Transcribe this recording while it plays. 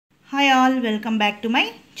all, welcome back to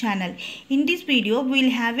my channel. In this video we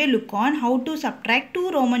will have a look on how to subtract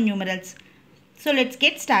two Roman numerals. So let's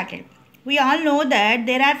get started. We all know that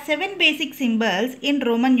there are 7 basic symbols in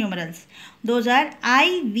Roman numerals. Those are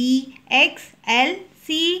I, V, X, L,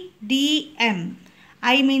 C, D, M.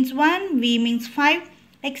 I means 1, V means 5,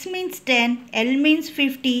 X means 10, L means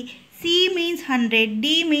 50, C means 100,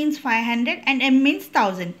 D means 500 and M means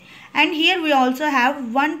 1000. And here we also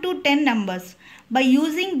have 1 to 10 numbers. By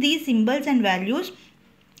using these symbols and values,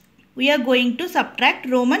 we are going to subtract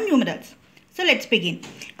Roman numerals. So let's begin.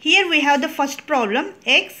 Here we have the first problem,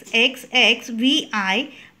 x, x, x, vi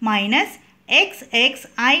minus x, x,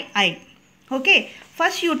 I. Okay,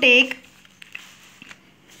 first you take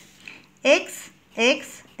x,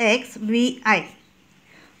 x, x, vi.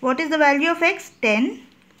 What is the value of x? 10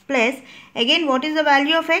 plus, again what is the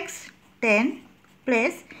value of x? 10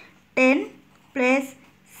 plus 10 plus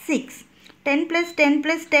 6. 10 plus 10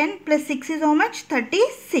 plus 10 plus 6 is how much?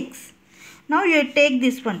 36. Now you take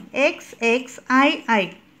this one, x, x,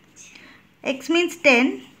 I. X means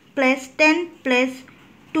 10 plus 10 plus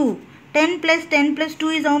 2. 10 plus 10 plus 2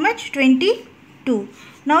 is how much? 22.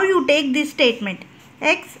 Now you take this statement,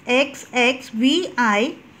 x, x, x,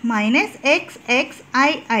 vi minus x, x,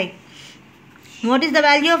 I. What is the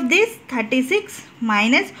value of this? 36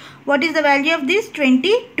 minus what is the value of this?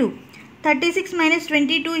 22. 36 minus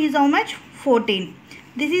 22 is how much? 14.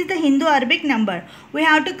 This is the Hindu Arabic number. We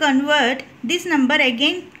have to convert this number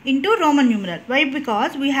again into Roman numeral. Why?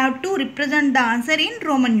 Because we have to represent the answer in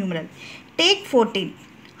Roman numeral. Take 14.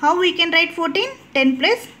 How we can write 14? 10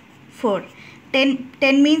 plus 4. 10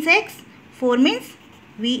 means x, 4 means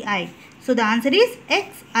vi. So the answer is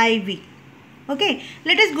xiv. Okay,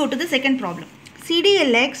 let us go to the second problem.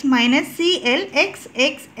 CDLX minus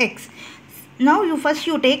CLXXX. Now you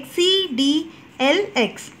take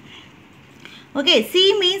CDLX. Okay,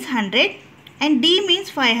 C means 100 and D means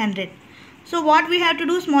 500. So what we have to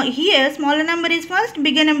do, here smaller number is first,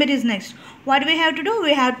 bigger number is next. What we have to do?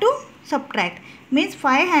 We have to subtract. Means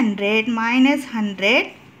 500 minus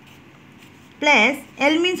 100 plus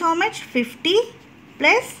L means how much? 50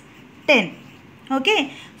 plus 10.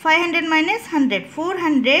 Okay, 500 minus 100.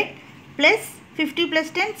 400 plus 50 plus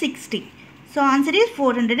 10, 60. So answer is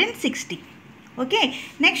 460. Okay,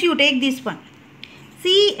 next you take this one.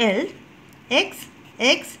 CL x,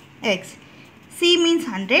 x, x. C means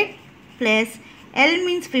 100 plus L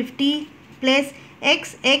means 50 plus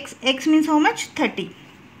x, x, x means how much? 30.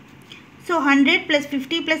 So 100 plus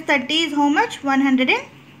 50 plus 30 is how much?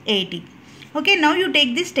 180. Okay, now you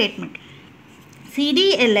take this statement.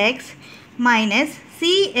 CDLX minus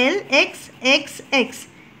CLXXX.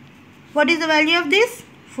 What is the value of this?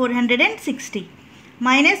 460.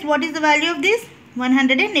 Minus what is the value of this?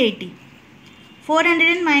 180.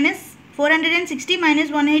 460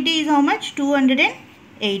 minus 180 is how much?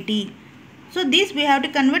 280. So this we have to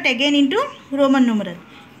convert again into Roman numeral.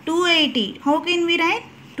 280. How can we write?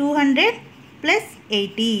 200 plus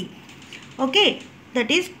 80. Okay,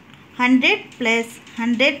 that is 100 plus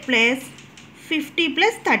 100 plus 50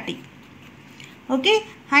 plus 30. Okay,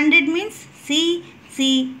 100 means C,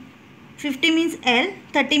 50 means L,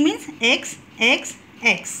 30 means X, X,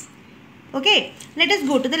 X. Okay, let us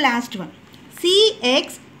go to the last one.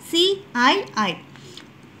 CXCII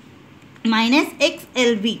minus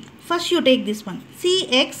XLV. First you take this one.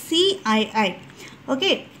 CXCII.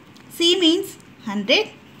 Okay, C means 100,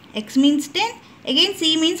 X means 10, again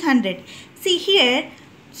C means 100. See here,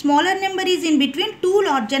 smaller number is in between two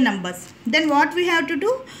larger numbers. Then what we have to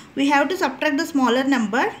do? We have to subtract the smaller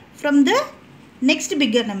number from the next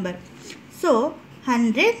bigger number. So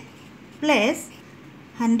 100 plus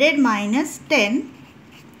 100 minus 10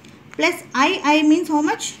 plus I means how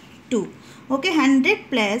much? 2. Okay, 100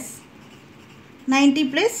 plus 90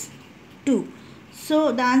 plus 2.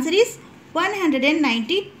 So the answer is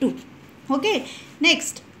 192. Okay,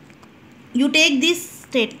 next you take this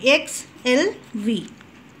state x, L, V.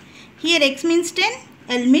 Here x means 10,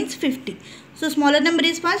 L means 50. So smaller number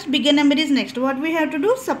is first, bigger number is next. What we have to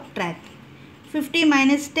do? Subtract. 50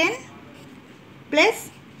 minus 10 plus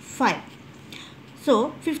 5.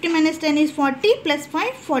 So 50 minus 10 is 40 plus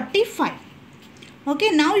 5, 45.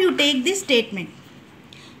 Okay, now you take this statement.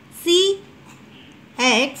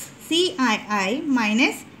 CXCII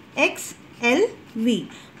minus XLV.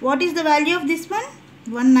 What is the value of this one?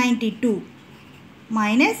 192.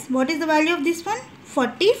 Minus what is the value of this one?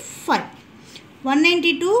 45.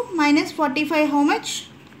 192 minus 45 how much?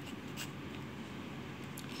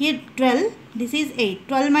 Here 12. This is 8.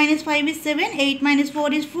 12 minus 5 is 7. 8 minus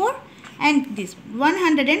 4 is 4. And this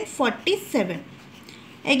 147.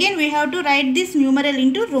 Again we have to write this numeral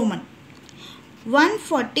into Roman.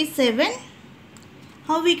 147.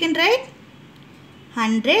 How we can write?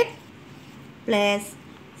 100 plus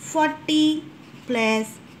 40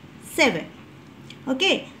 plus 7.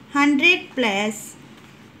 Okay, 100 plus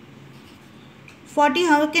 40,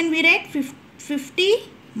 how can we write? 50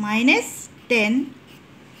 minus 10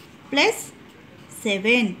 plus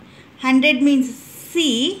 7. 100 means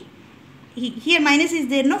C. Here minus is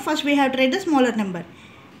there, no? First we have to write the smaller number.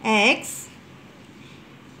 X,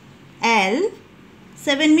 L,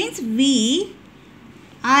 7 means V,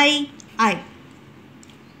 I.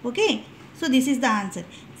 Okay, so this is the answer.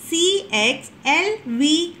 C, X, L,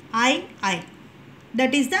 V, I.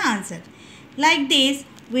 That is the answer. Like this,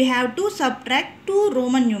 we have to subtract two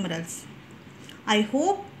Roman numerals. I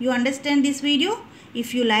hope you understand this video.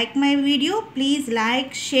 If you like my video, please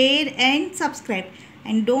like, share and subscribe.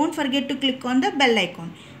 And don't forget to click on the bell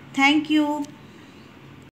icon. Thank you.